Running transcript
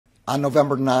On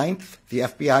November 9th, the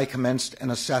FBI commenced an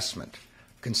assessment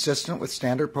consistent with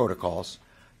standard protocols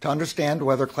to understand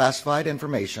whether classified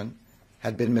information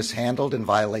had been mishandled in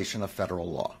violation of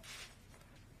federal law.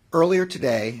 Earlier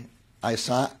today, I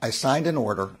signed an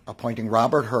order appointing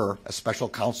Robert Hur as special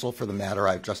counsel for the matter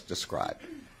I've just described.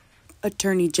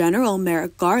 Attorney General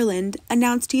Merrick Garland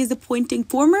announced he is appointing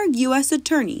former U.S.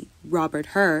 Attorney Robert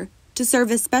Hur to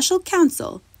serve as special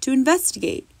counsel to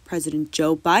investigate President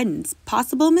Joe Biden's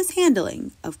possible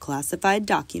mishandling of classified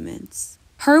documents.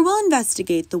 Hur will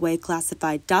investigate the way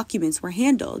classified documents were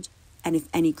handled and if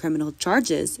any criminal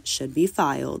charges should be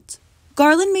filed.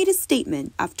 Garland made a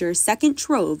statement after a second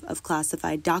trove of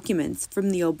classified documents from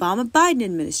the Obama-Biden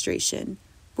administration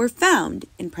were found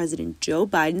in President Joe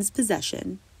Biden's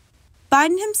possession.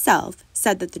 Biden himself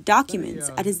said that the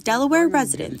documents at his Delaware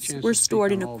residence were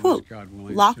stored in a, quote,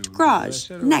 locked garage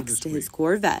next to his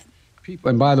Corvette.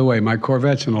 And by the way, my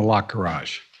Corvette's in a locked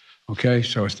garage, okay?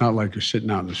 So it's not like you're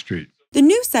sitting out in the street. The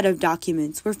new set of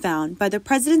documents were found by the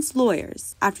president's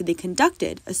lawyers after they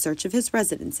conducted a search of his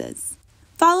residences,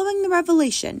 following the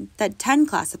revelation that 10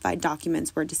 classified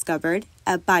documents were discovered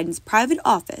at Biden's private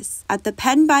office at the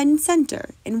Penn Biden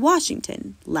Center in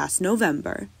Washington last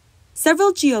November.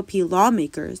 Several GOP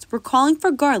lawmakers were calling for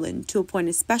Garland to appoint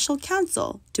a special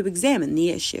counsel to examine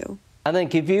the issue. I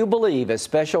think if you believe a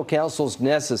special counsel is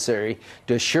necessary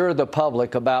to assure the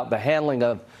public about the handling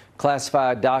of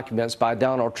classified documents by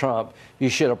Donald Trump, you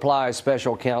should apply a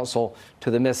special counsel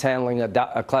to the mishandling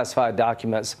of classified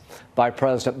documents by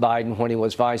President Biden when he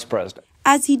was vice president,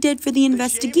 as he did for the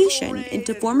investigation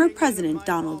into former President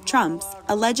Donald Trump's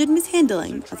alleged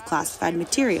mishandling of classified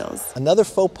materials. Another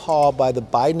faux pas by the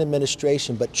Biden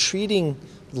administration, but treating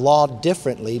law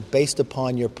differently based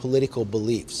upon your political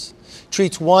beliefs.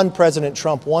 Treats one President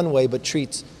Trump one way, but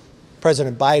treats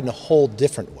President Biden a whole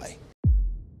different way.